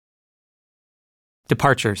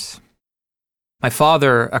Departures. My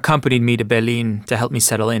father accompanied me to Berlin to help me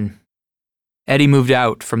settle in. Eddie moved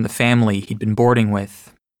out from the family he'd been boarding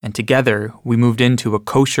with, and together we moved into a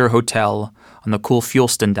kosher hotel on the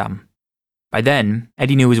Kurfürstendamm. By then,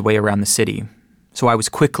 Eddie knew his way around the city, so I was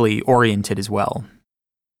quickly oriented as well.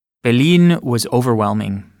 Berlin was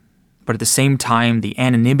overwhelming, but at the same time, the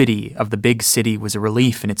anonymity of the big city was a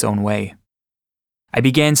relief in its own way. I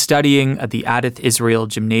began studying at the Adith Israel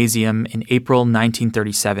Gymnasium in April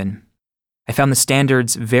 1937. I found the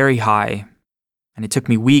standards very high, and it took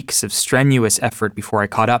me weeks of strenuous effort before I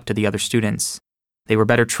caught up to the other students. They were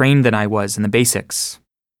better trained than I was in the basics.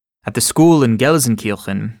 At the school in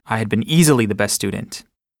Gelsenkirchen, I had been easily the best student.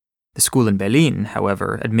 The school in Berlin,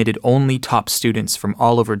 however, admitted only top students from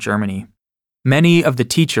all over Germany. Many of the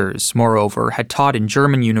teachers, moreover, had taught in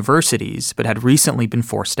German universities but had recently been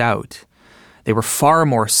forced out. They were far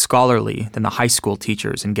more scholarly than the high school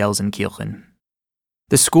teachers in Gelsenkirchen.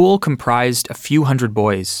 The school comprised a few hundred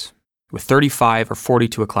boys, with 35 or 40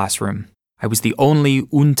 to a classroom. I was the only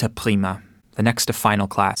Unterprima, the next to final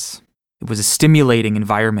class. It was a stimulating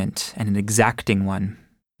environment and an exacting one.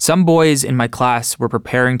 Some boys in my class were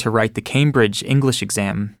preparing to write the Cambridge English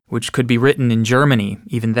exam, which could be written in Germany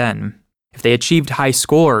even then. If they achieved high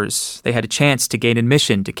scores, they had a chance to gain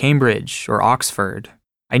admission to Cambridge or Oxford.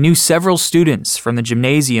 I knew several students from the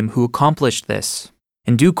gymnasium who accomplished this.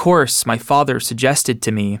 In due course, my father suggested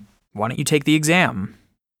to me, "Why don't you take the exam?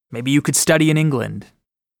 Maybe you could study in England."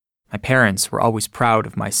 My parents were always proud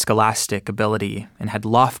of my scholastic ability and had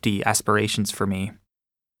lofty aspirations for me.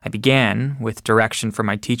 I began, with direction from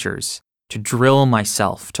my teachers, to drill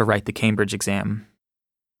myself to write the Cambridge exam.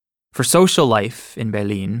 For social life in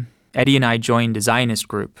Berlin, Eddie and I joined a Zionist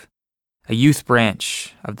group, a youth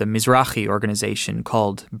branch of the Mizrahi organization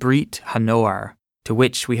called Brit HaNoar, to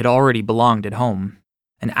which we had already belonged at home.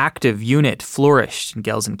 An active unit flourished in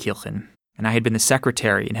Gelsenkirchen, and I had been the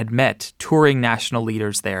secretary and had met touring national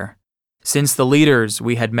leaders there. Since the leaders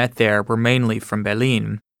we had met there were mainly from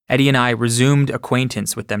Berlin, Eddie and I resumed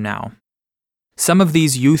acquaintance with them now. Some of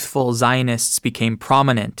these youthful Zionists became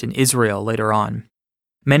prominent in Israel later on.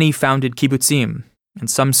 Many founded kibbutzim, and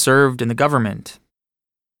some served in the government.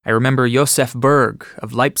 I remember Yosef Berg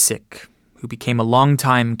of Leipzig, who became a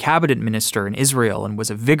longtime cabinet minister in Israel and was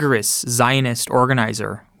a vigorous Zionist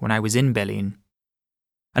organizer when I was in Berlin.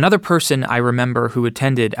 Another person I remember who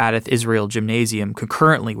attended Adith Israel Gymnasium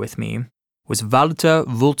concurrently with me was Walter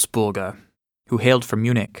Wulzburger, who hailed from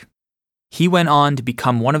Munich. He went on to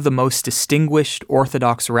become one of the most distinguished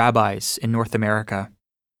Orthodox rabbis in North America.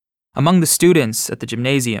 Among the students at the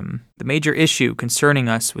gymnasium, the major issue concerning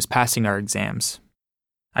us was passing our exams.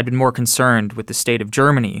 I'd been more concerned with the state of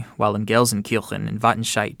Germany while in Gelsenkirchen and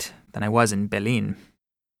Wattenscheid than I was in Berlin.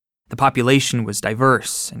 The population was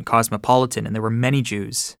diverse and cosmopolitan, and there were many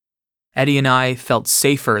Jews. Eddie and I felt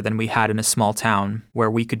safer than we had in a small town where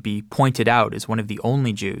we could be pointed out as one of the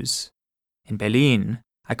only Jews. In Berlin,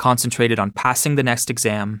 I concentrated on passing the next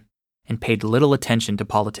exam and paid little attention to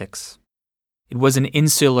politics. It was an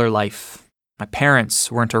insular life. My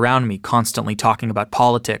parents weren't around me constantly talking about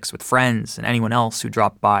politics with friends and anyone else who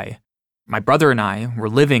dropped by. My brother and I were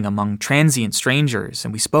living among transient strangers,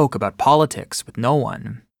 and we spoke about politics with no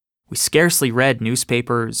one. We scarcely read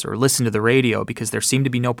newspapers or listened to the radio because there seemed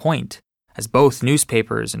to be no point, as both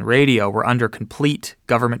newspapers and radio were under complete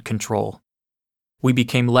government control. We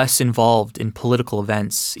became less involved in political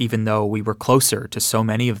events, even though we were closer to so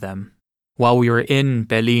many of them. While we were in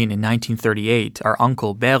Berlin in 1938, our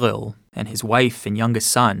uncle Beryl and his wife and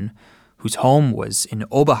youngest son, whose home was in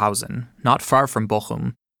Oberhausen, not far from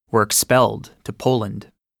Bochum, were expelled to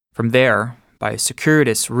Poland. From there, by a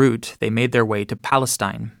circuitous route, they made their way to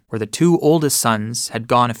Palestine, where the two oldest sons had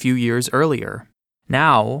gone a few years earlier.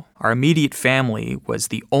 Now, our immediate family was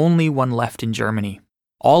the only one left in Germany.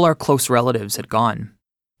 All our close relatives had gone.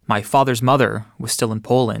 My father's mother was still in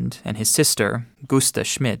Poland, and his sister, Gusta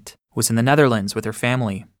Schmidt, was in the Netherlands with her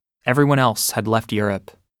family. Everyone else had left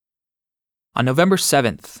Europe. On November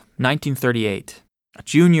 7th, 1938, a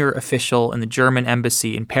junior official in the German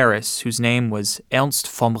embassy in Paris, whose name was Ernst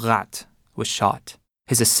vom Rath, was shot.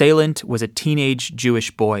 His assailant was a teenage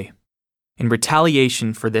Jewish boy. In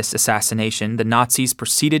retaliation for this assassination, the Nazis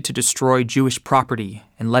proceeded to destroy Jewish property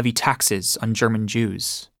and levy taxes on German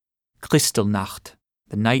Jews. Kristallnacht,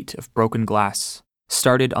 the night of broken glass,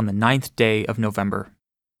 started on the 9th day of November.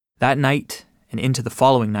 That night, and into the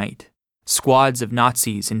following night, squads of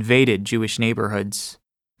Nazis invaded Jewish neighborhoods.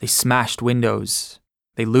 They smashed windows.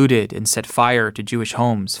 They looted and set fire to Jewish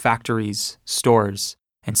homes, factories, stores,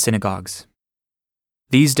 and synagogues.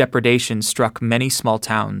 These depredations struck many small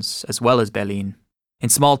towns, as well as Berlin. In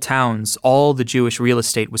small towns, all the Jewish real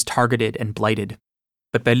estate was targeted and blighted.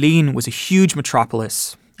 But Berlin was a huge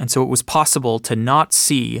metropolis, and so it was possible to not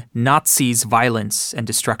see Nazis' violence and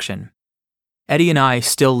destruction. Eddie and I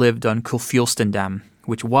still lived on Kurfürstendamm,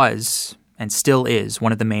 which was, and still is,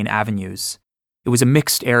 one of the main avenues. It was a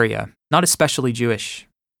mixed area, not especially Jewish.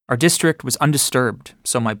 Our district was undisturbed,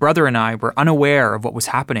 so my brother and I were unaware of what was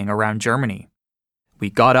happening around Germany. We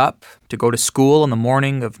got up to go to school on the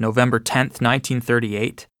morning of November 10th,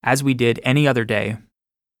 1938, as we did any other day.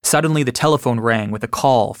 Suddenly the telephone rang with a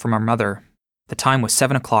call from our mother. The time was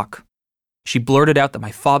 7 o'clock. She blurted out that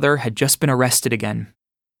my father had just been arrested again.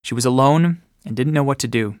 She was alone and didn't know what to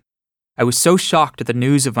do. I was so shocked at the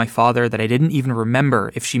news of my father that I didn't even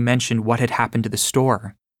remember if she mentioned what had happened to the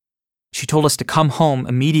store. She told us to come home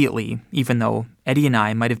immediately, even though Eddie and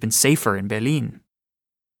I might have been safer in Berlin.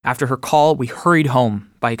 After her call, we hurried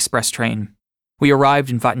home by express train. We arrived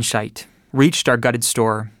in Wattenscheid, reached our gutted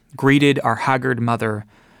store, greeted our haggard mother,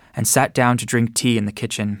 and sat down to drink tea in the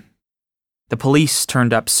kitchen. The police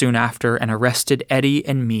turned up soon after and arrested Eddie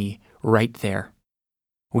and me right there.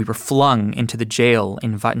 We were flung into the jail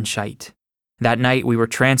in Wattenscheid. That night we were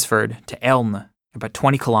transferred to Elm, about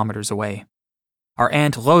 20 kilometers away. Our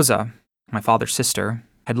Aunt Rosa, my father's sister,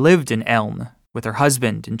 had lived in Elm with her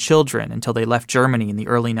husband and children until they left Germany in the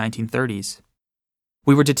early 1930s.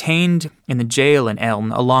 We were detained in the jail in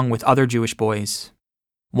Elm along with other Jewish boys.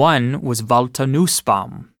 One was Walter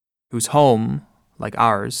Nussbaum, whose home, like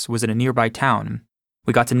ours, was in a nearby town.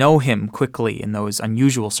 We got to know him quickly in those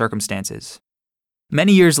unusual circumstances.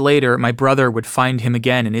 Many years later, my brother would find him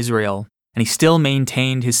again in Israel, and he still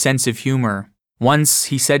maintained his sense of humor. Once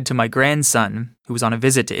he said to my grandson, who was on a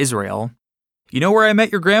visit to Israel, "You know where I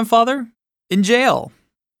met your grandfather? In jail."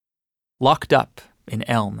 Locked up in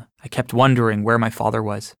Elm, I kept wondering where my father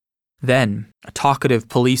was. Then, a talkative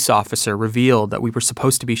police officer revealed that we were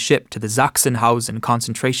supposed to be shipped to the Sachsenhausen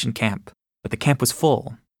concentration camp, but the camp was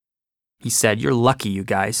full. He said, "You're lucky, you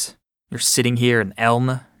guys. You're sitting here in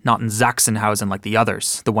Elm, not in Sachsenhausen like the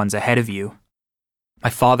others, the ones ahead of you." My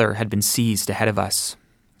father had been seized ahead of us,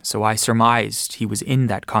 so I surmised he was in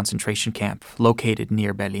that concentration camp located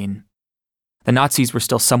near Berlin. The Nazis were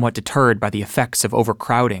still somewhat deterred by the effects of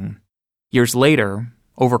overcrowding. Years later,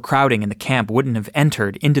 overcrowding in the camp wouldn't have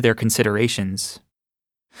entered into their considerations.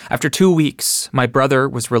 After 2 weeks, my brother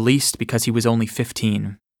was released because he was only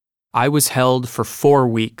 15. I was held for 4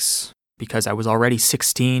 weeks because I was already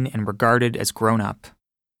 16 and regarded as grown up.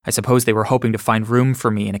 I suppose they were hoping to find room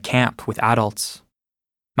for me in a camp with adults.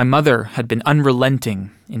 My mother had been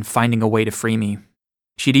unrelenting in finding a way to free me.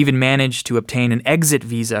 She'd even managed to obtain an exit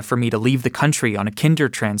visa for me to leave the country on a kinder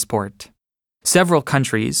transport. Several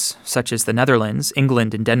countries, such as the Netherlands,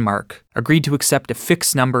 England, and Denmark, agreed to accept a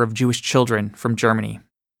fixed number of Jewish children from Germany.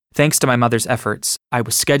 Thanks to my mother's efforts, I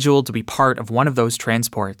was scheduled to be part of one of those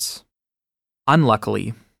transports.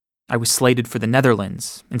 Unluckily, I was slated for the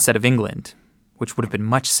Netherlands instead of England, which would have been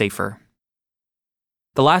much safer.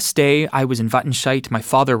 The last day I was in Wattenscheid, my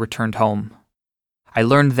father returned home. I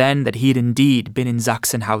learned then that he had indeed been in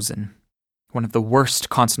Sachsenhausen, one of the worst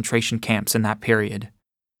concentration camps in that period.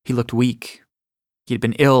 He looked weak. He had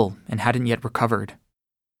been ill and hadn't yet recovered.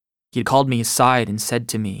 He had called me aside and said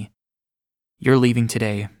to me, "You're leaving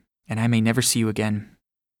today, and I may never see you again.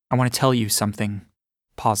 I want to tell you something,"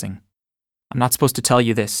 pausing. "I'm not supposed to tell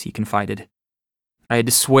you this," he confided. I had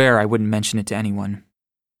to swear I wouldn't mention it to anyone.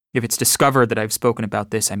 If it's discovered that I've spoken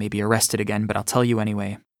about this, I may be arrested again, but I'll tell you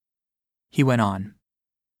anyway. He went on.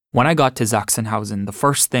 When I got to Sachsenhausen, the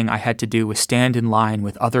first thing I had to do was stand in line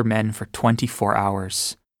with other men for 24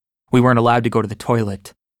 hours. We weren't allowed to go to the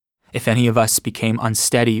toilet. If any of us became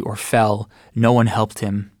unsteady or fell, no one helped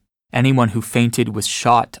him. Anyone who fainted was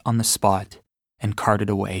shot on the spot and carted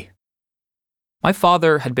away. My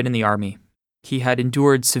father had been in the army. He had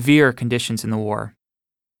endured severe conditions in the war.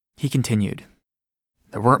 He continued,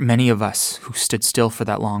 "There weren't many of us who stood still for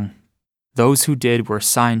that long. Those who did were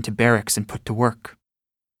assigned to barracks and put to work.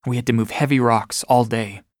 We had to move heavy rocks all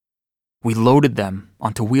day. We loaded them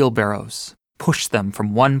onto wheelbarrows, pushed them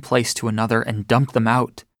from one place to another, and dumped them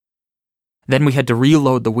out. Then we had to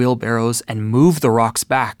reload the wheelbarrows and move the rocks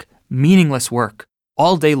back. Meaningless work,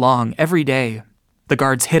 all day long, every day. The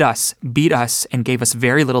guards hit us, beat us, and gave us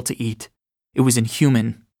very little to eat. It was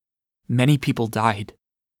inhuman. Many people died."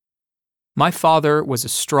 My father was a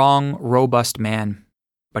strong, robust man,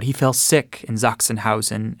 but he fell sick in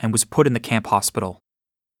Sachsenhausen and was put in the camp hospital.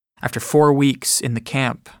 After 4 weeks in the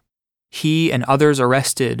camp, he and others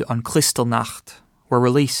arrested on Kristallnacht were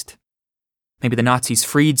released. Maybe the Nazis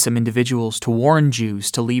freed some individuals to warn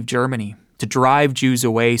Jews to leave Germany, to drive Jews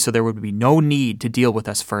away so there would be no need to deal with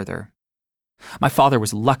us further. My father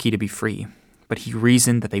was lucky to be free, but he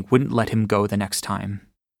reasoned that they wouldn't let him go the next time.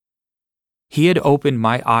 He had opened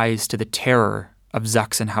my eyes to the terror of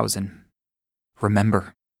Sachsenhausen.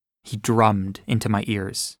 Remember, he drummed into my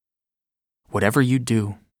ears. Whatever you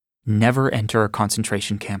do, never enter a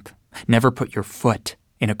concentration camp. Never put your foot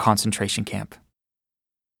in a concentration camp.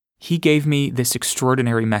 He gave me this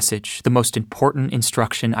extraordinary message, the most important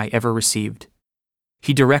instruction I ever received.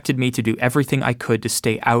 He directed me to do everything I could to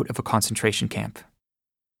stay out of a concentration camp.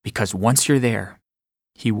 Because once you're there,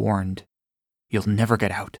 he warned, you'll never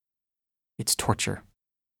get out. It's torture.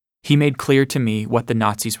 He made clear to me what the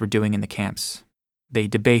Nazis were doing in the camps. They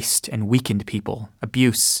debased and weakened people.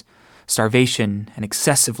 Abuse, starvation, and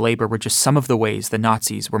excessive labor were just some of the ways the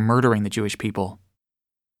Nazis were murdering the Jewish people.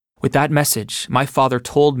 With that message, my father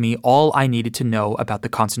told me all I needed to know about the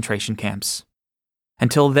concentration camps.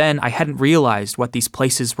 Until then, I hadn't realized what these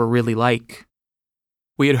places were really like.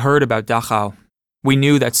 We had heard about Dachau. We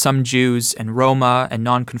knew that some Jews and Roma and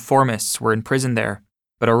nonconformists were in prison there,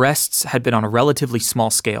 but arrests had been on a relatively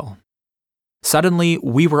small scale. Suddenly,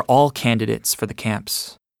 we were all candidates for the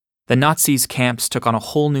camps. The Nazis' camps took on a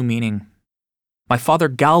whole new meaning. My father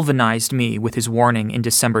galvanized me with his warning in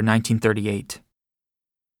December 1938.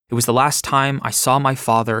 It was the last time I saw my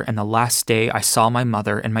father and the last day I saw my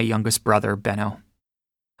mother and my youngest brother, Benno.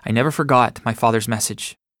 I never forgot my father's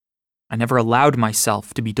message. I never allowed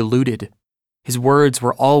myself to be deluded. His words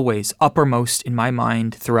were always uppermost in my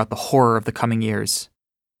mind throughout the horror of the coming years.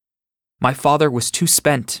 My father was too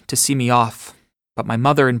spent to see me off, but my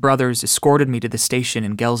mother and brothers escorted me to the station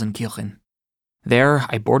in Gelsenkirchen. There,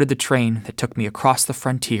 I boarded the train that took me across the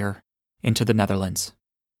frontier into the Netherlands.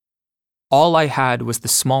 All I had was the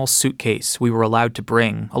small suitcase we were allowed to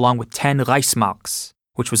bring, along with 10 Reichsmarks,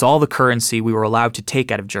 which was all the currency we were allowed to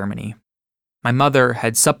take out of Germany. My mother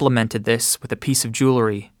had supplemented this with a piece of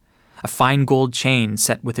jewelry, a fine gold chain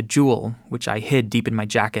set with a jewel, which I hid deep in my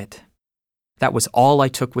jacket. That was all I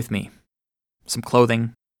took with me. Some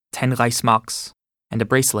clothing, 10 Reichsmarks, and a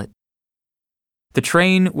bracelet. The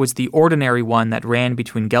train was the ordinary one that ran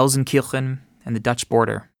between Gelsenkirchen and the Dutch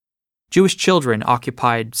border. Jewish children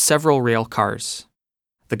occupied several rail cars.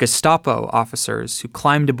 The Gestapo officers who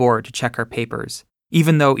climbed aboard to check our papers,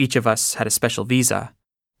 even though each of us had a special visa,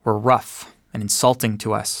 were rough and insulting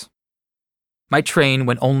to us. My train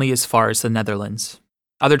went only as far as the Netherlands.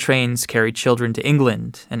 Other trains carried children to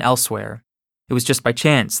England and elsewhere. It was just by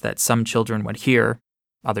chance that some children went here,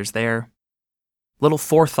 others there. Little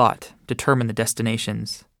forethought determined the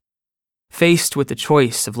destinations. Faced with the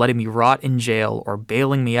choice of letting me rot in jail or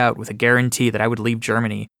bailing me out with a guarantee that I would leave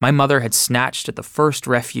Germany, my mother had snatched at the first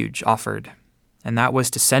refuge offered, and that was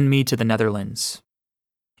to send me to the Netherlands.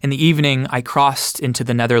 In the evening, I crossed into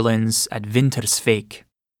the Netherlands at Winterswijk,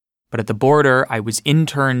 but at the border, I was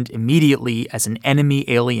interned immediately as an enemy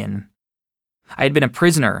alien. I had been a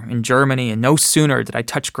prisoner in Germany, and no sooner did I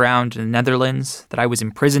touch ground in the Netherlands than I was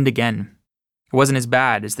imprisoned again. It wasn't as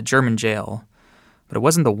bad as the German jail, but it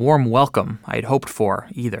wasn't the warm welcome I had hoped for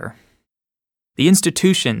either. The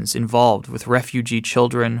institutions involved with refugee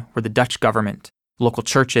children were the Dutch government, local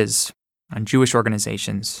churches, and Jewish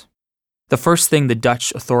organizations. The first thing the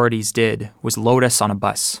Dutch authorities did was load us on a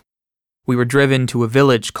bus. We were driven to a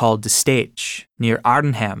village called De Steeg, near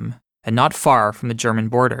Arnhem, and not far from the German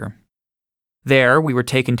border. There, we were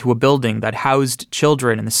taken to a building that housed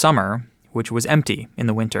children in the summer, which was empty in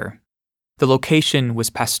the winter. The location was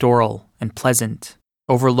pastoral and pleasant,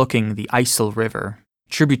 overlooking the Isel River,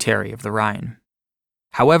 tributary of the Rhine.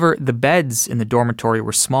 However, the beds in the dormitory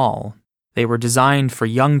were small. They were designed for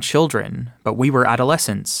young children, but we were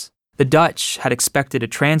adolescents. The Dutch had expected a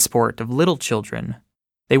transport of little children.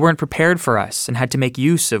 They weren't prepared for us and had to make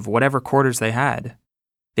use of whatever quarters they had.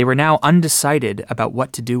 They were now undecided about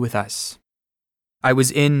what to do with us. I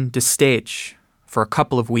was in De Steeg for a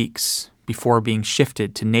couple of weeks before being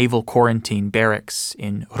shifted to naval quarantine barracks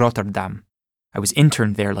in Rotterdam. I was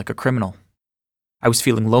interned there like a criminal. I was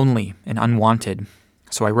feeling lonely and unwanted,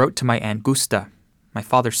 so I wrote to my Aunt Gusta, my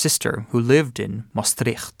father's sister, who lived in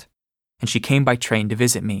Maastricht, and she came by train to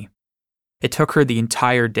visit me. It took her the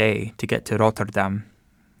entire day to get to Rotterdam,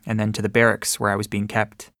 and then to the barracks where I was being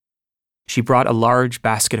kept. She brought a large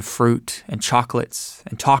basket of fruit and chocolates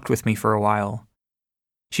and talked with me for a while.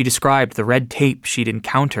 She described the red tape she'd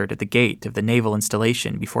encountered at the gate of the naval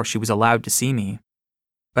installation before she was allowed to see me.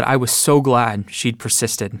 But I was so glad she'd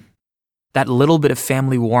persisted. That little bit of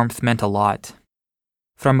family warmth meant a lot.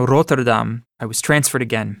 From Rotterdam, I was transferred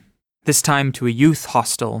again, this time to a youth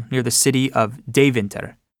hostel near the city of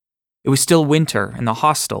Deventer. It was still winter, and the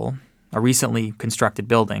hostel, a recently constructed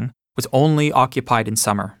building, was only occupied in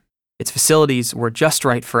summer. Its facilities were just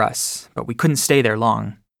right for us, but we couldn't stay there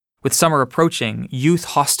long. With summer approaching, youth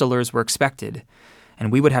hostelers were expected,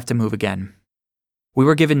 and we would have to move again. We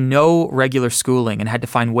were given no regular schooling and had to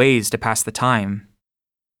find ways to pass the time.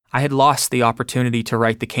 I had lost the opportunity to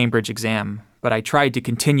write the Cambridge exam, but I tried to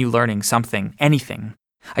continue learning something, anything.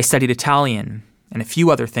 I studied Italian and a few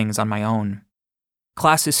other things on my own.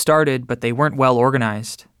 Classes started, but they weren't well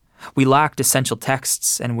organized. We lacked essential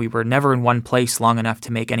texts, and we were never in one place long enough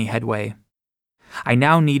to make any headway. I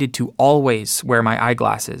now needed to always wear my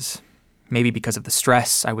eyeglasses, maybe because of the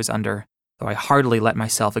stress I was under, though I hardly let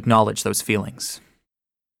myself acknowledge those feelings.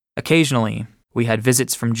 Occasionally, we had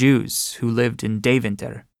visits from Jews who lived in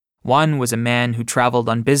Deventer. One was a man who traveled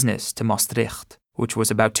on business to Maastricht, which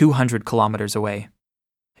was about 200 kilometers away.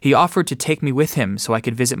 He offered to take me with him so I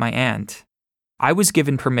could visit my aunt. I was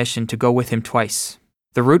given permission to go with him twice.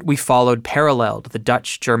 The route we followed paralleled the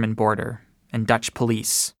Dutch-German border, and Dutch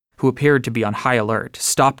police, who appeared to be on high alert,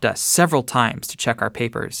 stopped us several times to check our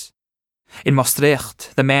papers. In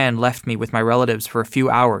Maastricht, the man left me with my relatives for a few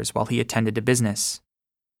hours while he attended to business.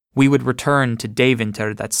 We would return to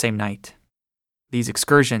Deventer that same night. These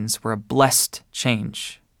excursions were a blessed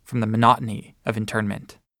change from the monotony of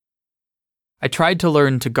internment. I tried to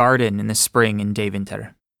learn to garden in the spring in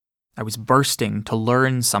Deventer. I was bursting to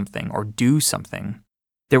learn something or do something.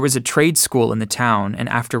 There was a trade school in the town, and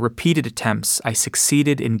after repeated attempts, I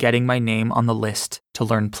succeeded in getting my name on the list to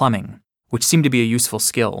learn plumbing, which seemed to be a useful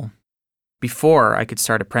skill. Before I could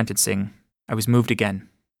start apprenticing, I was moved again.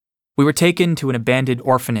 We were taken to an abandoned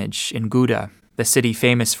orphanage in Gouda, the city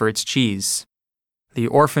famous for its cheese. The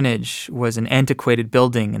orphanage was an antiquated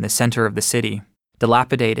building in the center of the city,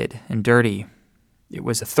 dilapidated and dirty. It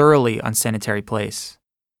was a thoroughly unsanitary place.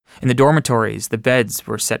 In the dormitories, the beds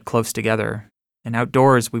were set close together, and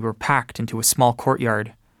outdoors we were packed into a small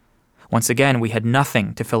courtyard. Once again, we had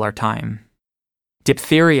nothing to fill our time.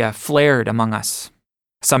 Diphtheria flared among us.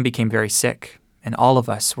 Some became very sick, and all of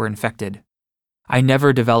us were infected. I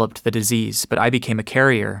never developed the disease, but I became a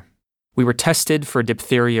carrier. We were tested for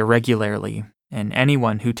diphtheria regularly, and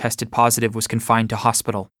anyone who tested positive was confined to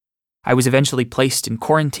hospital. I was eventually placed in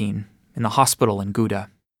quarantine in the hospital in Gouda.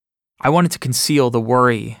 I wanted to conceal the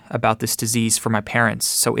worry about this disease from my parents,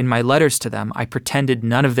 so in my letters to them, I pretended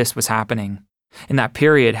none of this was happening. In that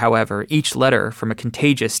period, however, each letter from a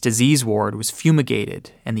contagious disease ward was fumigated,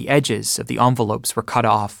 and the edges of the envelopes were cut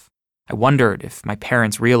off. I wondered if my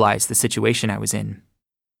parents realized the situation I was in.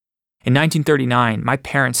 In 1939, my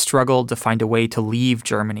parents struggled to find a way to leave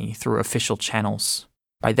Germany through official channels.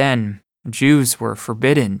 By then, Jews were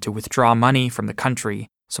forbidden to withdraw money from the country,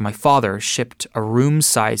 so my father shipped a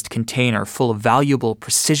room-sized container full of valuable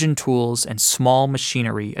precision tools and small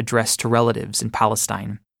machinery addressed to relatives in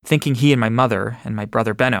Palestine, thinking he and my mother and my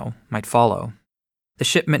brother Benno might follow. The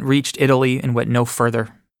shipment reached Italy and went no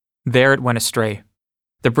further. There it went astray.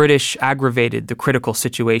 The British aggravated the critical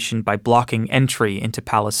situation by blocking entry into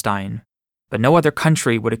Palestine, but no other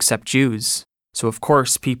country would accept Jews, so of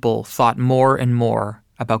course people thought more and more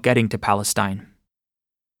about getting to Palestine.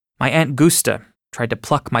 My Aunt Gusta tried to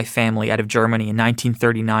pluck my family out of Germany in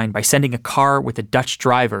 1939 by sending a car with a Dutch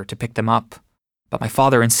driver to pick them up, but my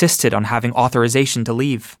father insisted on having authorization to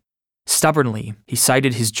leave. Stubbornly, he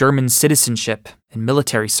cited his German citizenship and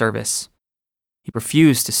military service. He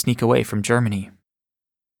refused to sneak away from Germany.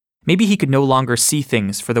 Maybe he could no longer see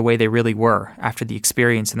things for the way they really were after the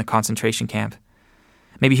experience in the concentration camp.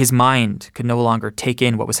 Maybe his mind could no longer take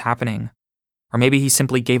in what was happening. Or maybe he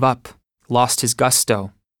simply gave up, lost his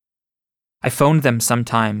gusto. I phoned them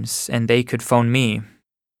sometimes, and they could phone me.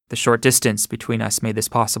 The short distance between us made this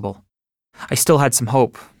possible. I still had some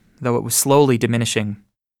hope, though it was slowly diminishing.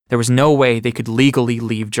 There was no way they could legally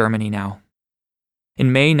leave Germany now.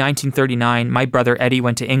 In May 1939, my brother Eddie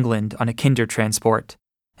went to England on a kinder transport,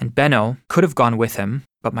 and Benno could have gone with him,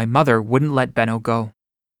 but my mother wouldn't let Benno go.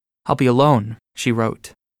 "I'll be alone," she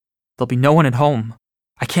wrote. "There'll be no one at home.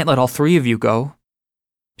 I can't let all three of you go."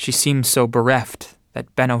 She seemed so bereft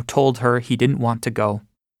that Benno told her he didn't want to go.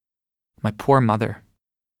 My poor mother.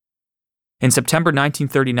 In September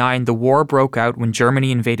 1939, the war broke out when Germany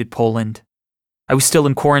invaded Poland. I was still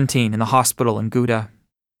in quarantine in the hospital in Gouda.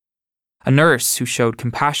 A nurse who showed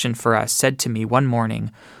compassion for us said to me one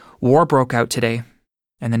morning, "War broke out today,"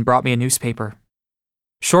 and then brought me a newspaper.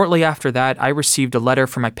 Shortly after that, I received a letter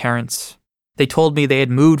from my parents. They told me they had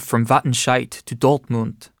moved from Wattenscheid to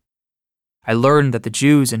Dortmund. I learned that the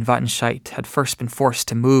Jews in Wattenscheid had first been forced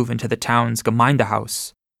to move into the town's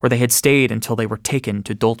Gemeindehaus, where they had stayed until they were taken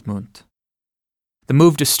to Dortmund. The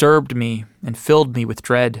move disturbed me and filled me with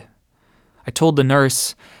dread. I told the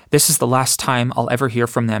nurse, "This is the last time I'll ever hear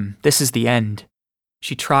from them. This is the end."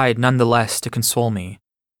 She tried nonetheless to console me.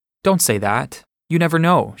 "Don't say that. You never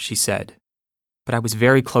know," she said. But I was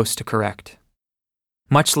very close to correct.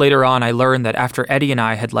 Much later on, I learned that after Eddie and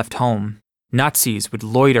I had left home, Nazis would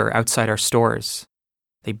loiter outside our stores.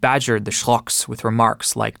 They badgered the Schlocks with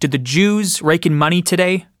remarks like, "Did the Jews rake in money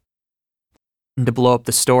today?" And to blow up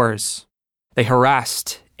the stores. They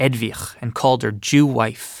harassed Edwige and called her Jew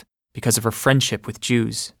wife because of her friendship with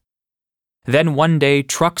Jews. Then one day,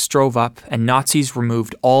 trucks drove up and Nazis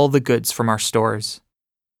removed all the goods from our stores.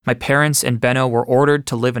 My parents and Benno were ordered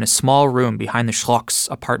to live in a small room behind the Schlocks'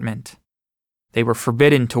 apartment. They were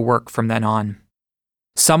forbidden to work from then on.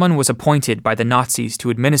 Someone was appointed by the Nazis to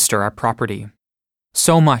administer our property.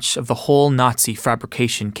 So much of the whole Nazi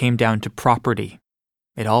fabrication came down to property.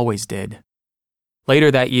 It always did. Later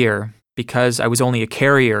that year, because I was only a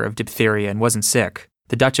carrier of diphtheria and wasn't sick,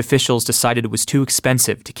 the Dutch officials decided it was too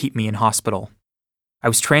expensive to keep me in hospital. I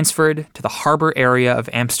was transferred to the harbor area of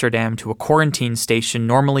Amsterdam to a quarantine station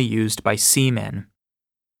normally used by seamen.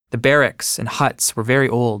 The barracks and huts were very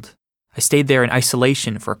old. I stayed there in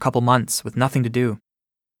isolation for a couple months with nothing to do.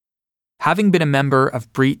 Having been a member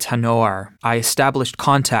of Brit Hanoar, I established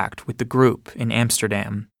contact with the group in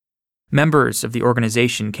Amsterdam. Members of the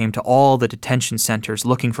organization came to all the detention centers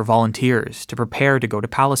looking for volunteers to prepare to go to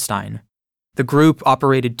Palestine. The group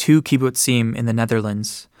operated 2 kibbutzim in the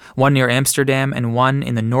Netherlands, one near Amsterdam and one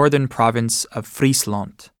in the northern province of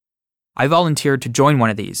Friesland. I volunteered to join one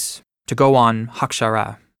of these, to go on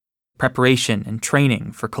Hakshara, preparation and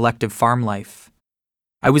training for collective farm life.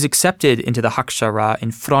 I was accepted into the Hakshara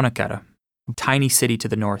in Franeker, a tiny city to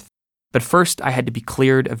the north, but first I had to be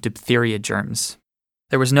cleared of diphtheria germs.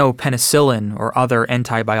 There was no penicillin or other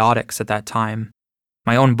antibiotics at that time.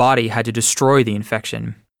 My own body had to destroy the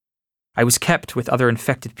infection. I was kept with other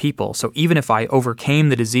infected people, so even if I overcame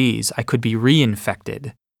the disease, I could be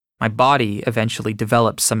reinfected. My body eventually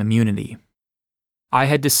developed some immunity. I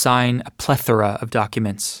had to sign a plethora of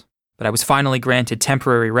documents, but I was finally granted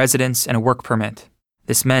temporary residence and a work permit.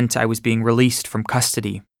 This meant I was being released from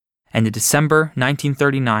custody, and in December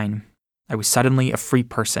 1939, I was suddenly a free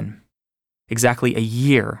person. Exactly a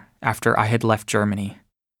year after I had left Germany.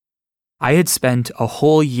 I had spent a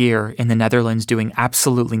whole year in the Netherlands doing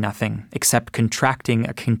absolutely nothing except contracting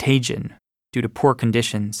a contagion due to poor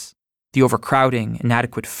conditions, the overcrowding,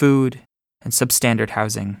 inadequate food, and substandard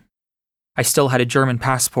housing. I still had a German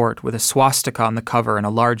passport with a swastika on the cover and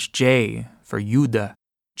a large J for Jude,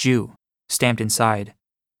 Jew, stamped inside.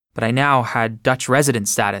 But I now had Dutch resident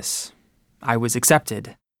status. I was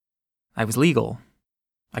accepted. I was legal.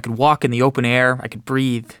 I could walk in the open air, I could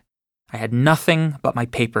breathe. I had nothing but my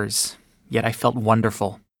papers, yet I felt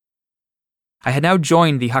wonderful. I had now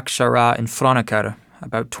joined the Hakshara in Franeker,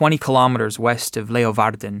 about 20 kilometers west of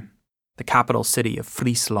Leeuwarden, the capital city of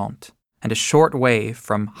Friesland, and a short way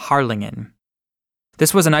from Harlingen.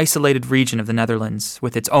 This was an isolated region of the Netherlands,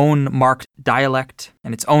 with its own marked dialect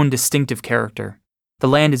and its own distinctive character. The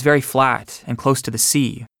land is very flat and close to the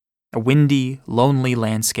sea, a windy, lonely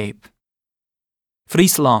landscape.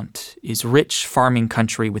 Friesland is rich farming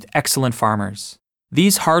country with excellent farmers.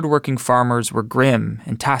 These hard-working farmers were grim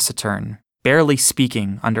and taciturn, barely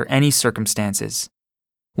speaking under any circumstances.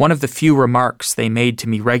 One of the few remarks they made to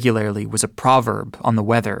me regularly was a proverb on the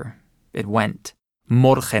weather. It went,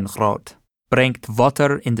 "Morgenrood, brengt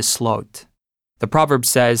water in de sloot." The proverb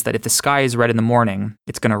says that if the sky is red in the morning,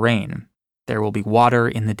 it's going to rain. There will be water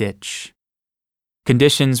in the ditch.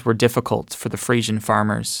 Conditions were difficult for the Frisian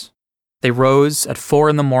farmers. They rose at 4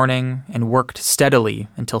 in the morning and worked steadily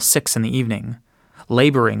until 6 in the evening,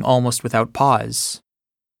 laboring almost without pause.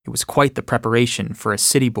 It was quite the preparation for a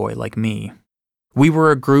city boy like me. We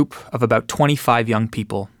were a group of about 25 young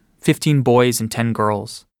people, 15 boys and 10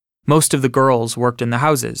 girls. Most of the girls worked in the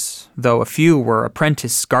houses, though a few were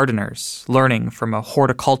apprentice gardeners, learning from a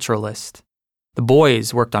horticulturalist. The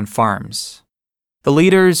boys worked on farms. The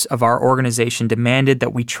leaders of our organization demanded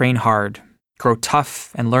that we train hard, grow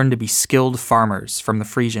tough, and learn to be skilled farmers from the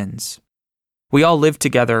Frisians. We all lived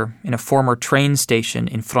together in a former train station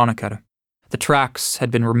in Franeker. The tracks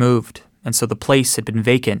had been removed, and so the place had been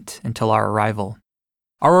vacant until our arrival.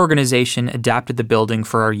 Our organization adapted the building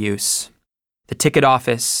for our use. The ticket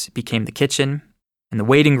office became the kitchen, and the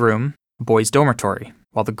waiting room, a boys' dormitory,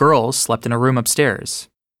 while the girls slept in a room upstairs.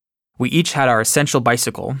 We each had our essential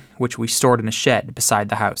bicycle, which we stored in a shed beside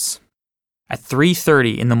the house. At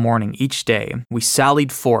 3:30 in the morning each day, we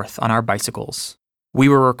sallied forth on our bicycles. We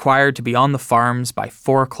were required to be on the farms by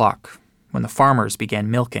 4 o'clock, when the farmers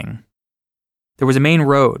began milking. There was a main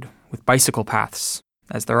road with bicycle paths,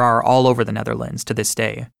 as there are all over the Netherlands to this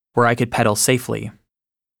day, where I could pedal safely.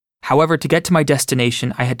 However, to get to my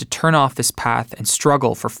destination, I had to turn off this path and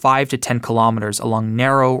struggle for 5 to 10 kilometers along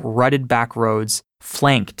narrow, rutted back roads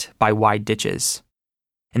flanked by wide ditches.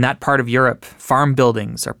 In that part of Europe, farm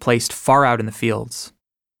buildings are placed far out in the fields.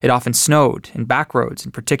 It often snowed, and back roads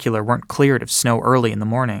in particular weren't cleared of snow early in the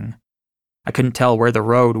morning. I couldn't tell where the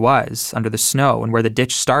road was under the snow and where the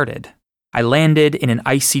ditch started. I landed in an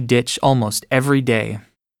icy ditch almost every day.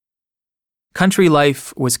 Country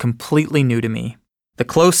life was completely new to me. The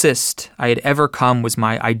closest I had ever come was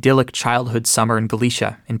my idyllic childhood summer in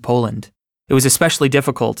Galicia, in Poland. It was especially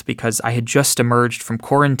difficult because I had just emerged from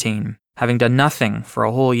quarantine, having done nothing for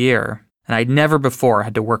a whole year, and I'd never before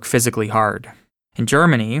had to work physically hard. In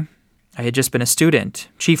Germany, I had just been a student,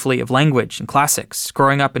 chiefly of language and classics,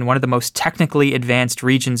 growing up in one of the most technically advanced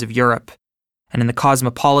regions of Europe, and in the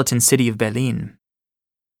cosmopolitan city of Berlin.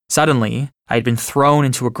 Suddenly, I had been thrown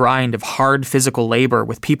into a grind of hard physical labor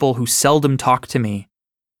with people who seldom talked to me.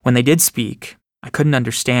 When they did speak, I couldn't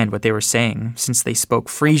understand what they were saying since they spoke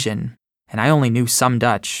Frisian, and I only knew some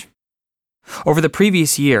Dutch. Over the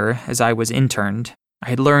previous year, as I was interned, I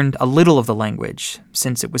had learned a little of the language,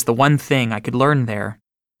 since it was the one thing I could learn there.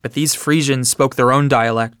 But these Frisians spoke their own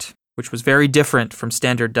dialect, which was very different from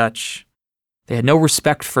standard Dutch. They had no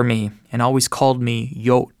respect for me and always called me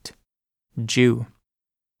Jood, Jew,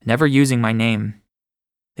 never using my name.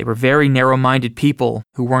 They were very narrow-minded people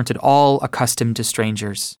who weren't at all accustomed to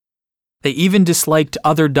strangers. They even disliked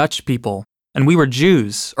other Dutch people, and we were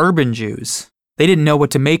Jews, urban Jews. They didn't know what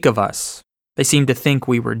to make of us. They seemed to think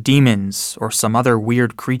we were demons or some other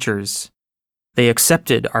weird creatures. They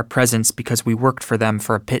accepted our presence because we worked for them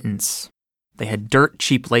for a pittance. They had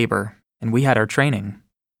dirt-cheap labor, and we had our training.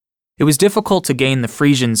 It was difficult to gain the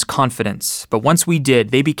Frisians' confidence, but once we did,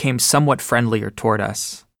 they became somewhat friendlier toward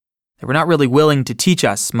us. They were not really willing to teach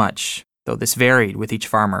us much, though this varied with each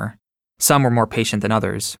farmer. Some were more patient than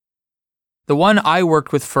others. The one I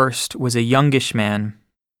worked with first was a youngish man.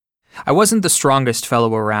 I wasn't the strongest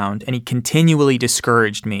fellow around, and he continually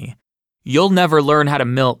discouraged me. "You'll never learn how to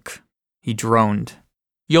milk," he droned.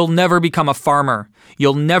 "You'll never become a farmer.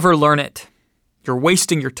 You'll never learn it. You're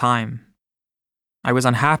wasting your time." I was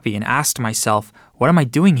unhappy and asked myself, what am I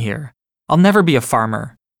doing here? I'll never be a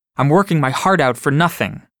farmer. I'm working my heart out for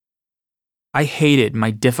nothing. I hated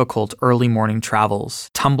my difficult early morning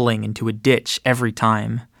travels, tumbling into a ditch every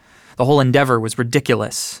time. The whole endeavor was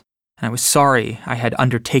ridiculous, and I was sorry I had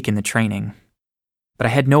undertaken the training. But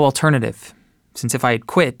I had no alternative, since if I had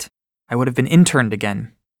quit, I would have been interned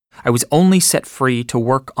again. I was only set free to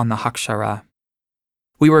work on the Hakshara.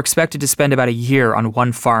 We were expected to spend about a year on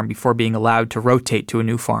one farm before being allowed to rotate to a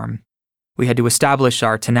new farm. We had to establish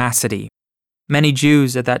our tenacity. Many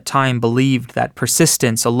Jews at that time believed that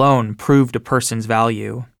persistence alone proved a person's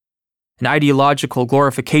value. An ideological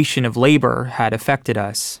glorification of labor had affected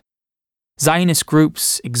us. Zionist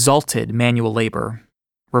groups exalted manual labor,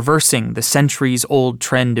 reversing the centuries-old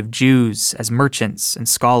trend of Jews as merchants and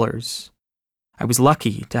scholars. I was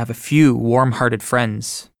lucky to have a few warm-hearted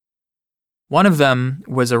friends. One of them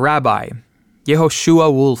was a rabbi,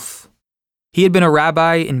 Yehoshua Wolf. He had been a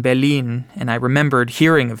rabbi in Berlin, and I remembered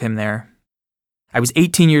hearing of him there. I was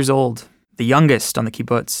 18 years old, the youngest on the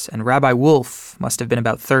kibbutz, and Rabbi Wolf must have been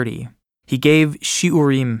about 30. He gave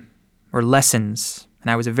shiurim, or lessons,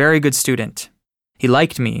 and I was a very good student. He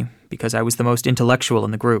liked me because I was the most intellectual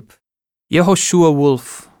in the group. Yehoshua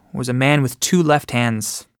Wolf was a man with 2 left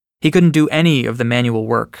hands. He couldn't do any of the manual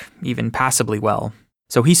work, even passably well,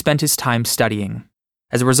 so he spent his time studying.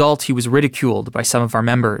 As a result, he was ridiculed by some of our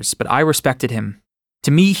members, but I respected him.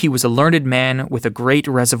 To me, he was a learned man with a great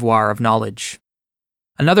reservoir of knowledge.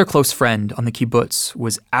 Another close friend on the kibbutz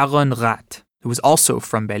was Aaron Rat, who was also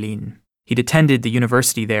from Berlin. He'd attended the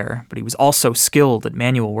university there, but he was also skilled at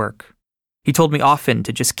manual work. He told me often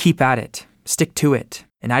to just keep at it, stick to it,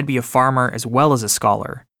 and I'd be a farmer as well as a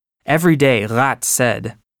scholar. Every day, Rat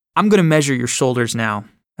said, "I'm going to measure your shoulders now,"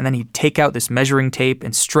 and then he'd take out this measuring tape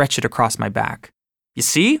and stretch it across my back. "You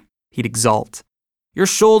see?" he'd exult. "Your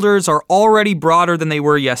shoulders are already broader than they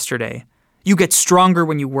were yesterday. You get stronger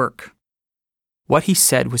when you work." What he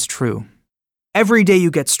said was true. "Every day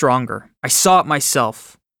you get stronger. I saw it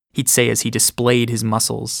myself," he'd say as he displayed his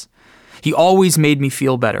muscles. He always made me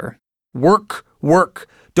feel better. "Work, work.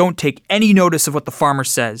 Don't take any notice of what the farmer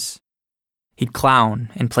says." He'd clown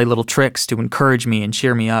and play little tricks to encourage me and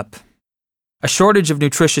cheer me up. A shortage of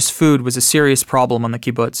nutritious food was a serious problem on the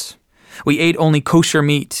kibbutz. We ate only kosher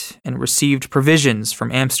meat and received provisions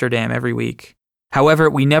from Amsterdam every week. However,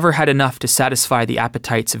 we never had enough to satisfy the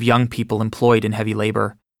appetites of young people employed in heavy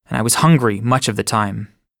labor, and I was hungry much of the time.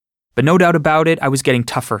 But no doubt about it, I was getting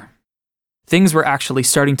tougher. Things were actually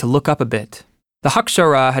starting to look up a bit. The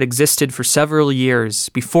Haksara had existed for several years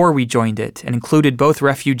before we joined it and included both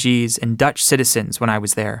refugees and Dutch citizens when I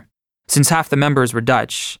was there. Since half the members were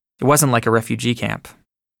Dutch, it wasn't like a refugee camp.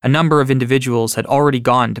 A number of individuals had already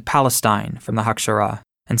gone to Palestine from the Haksara,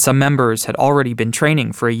 and some members had already been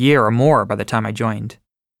training for a year or more by the time I joined.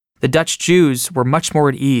 The Dutch Jews were much more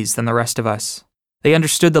at ease than the rest of us. They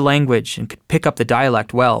understood the language and could pick up the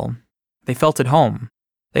dialect well. They felt at home.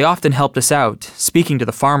 They often helped us out, speaking to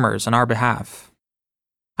the farmers on our behalf.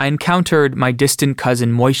 I encountered my distant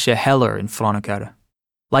cousin Moshe Heller in Franeker.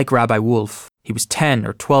 Like Rabbi Wolf, he was 10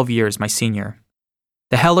 or 12 years my senior.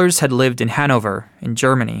 The Hellers had lived in Hanover, in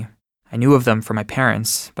Germany. I knew of them from my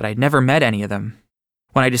parents, but I had never met any of them.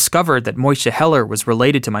 When I discovered that Moshe Heller was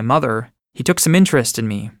related to my mother, he took some interest in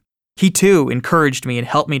me. He too encouraged me and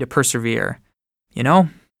helped me to persevere. You know,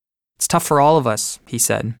 it's tough for all of us, he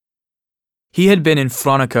said. He had been in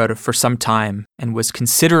Franeker for some time and was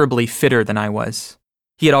considerably fitter than I was.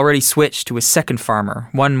 He had already switched to a second farmer,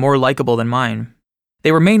 one more likable than mine.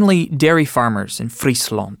 They were mainly dairy farmers in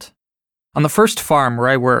Friesland. On the first farm where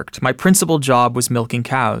I worked, my principal job was milking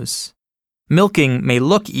cows. Milking may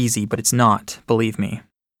look easy, but it's not, believe me.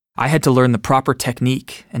 I had to learn the proper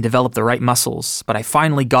technique and develop the right muscles, but I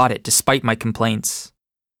finally got it despite my complaints.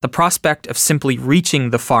 The prospect of simply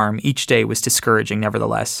reaching the farm each day was discouraging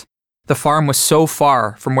nevertheless. The farm was so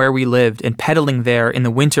far from where we lived, and pedaling there in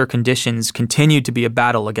the winter conditions continued to be a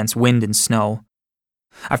battle against wind and snow.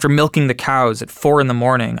 After milking the cows at 4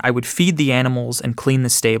 a.m, I would feed the animals and clean the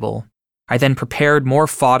stable. I then prepared more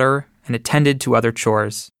fodder and attended to other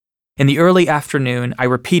chores. In the early afternoon, I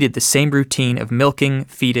repeated the same routine of milking,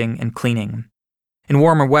 feeding, and cleaning. In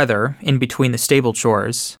warmer weather, in between the stable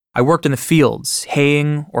chores, I worked in the fields,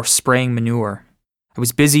 haying or spraying manure. I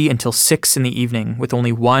was busy until 6 p.m. with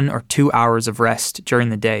only 1 or 2 hours of rest during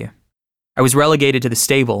the day. I was relegated to the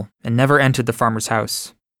stable and never entered the farmer's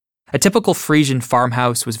house. A typical Frisian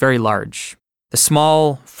farmhouse was very large. The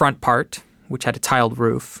small front part, which had a tiled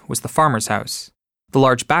roof, was the farmer's house. The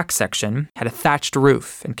large back section had a thatched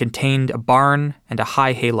roof and contained a barn and a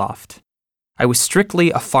high hayloft. I was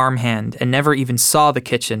strictly a farmhand and never even saw the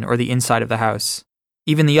kitchen or the inside of the house.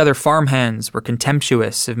 Even the other farmhands were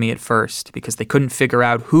contemptuous of me at first because they couldn't figure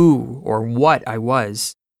out who or what I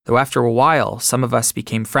was, though after a while some of us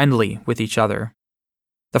became friendly with each other.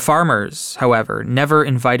 The farmers, however, never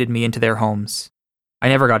invited me into their homes. I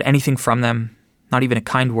never got anything from them, not even a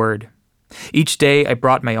kind word. Each day I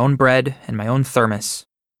brought my own bread and my own thermos.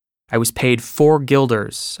 I was paid 4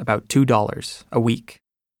 guilders, about $2, a week.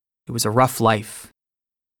 It was a rough life,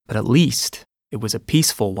 but at least it was a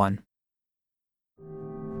peaceful one.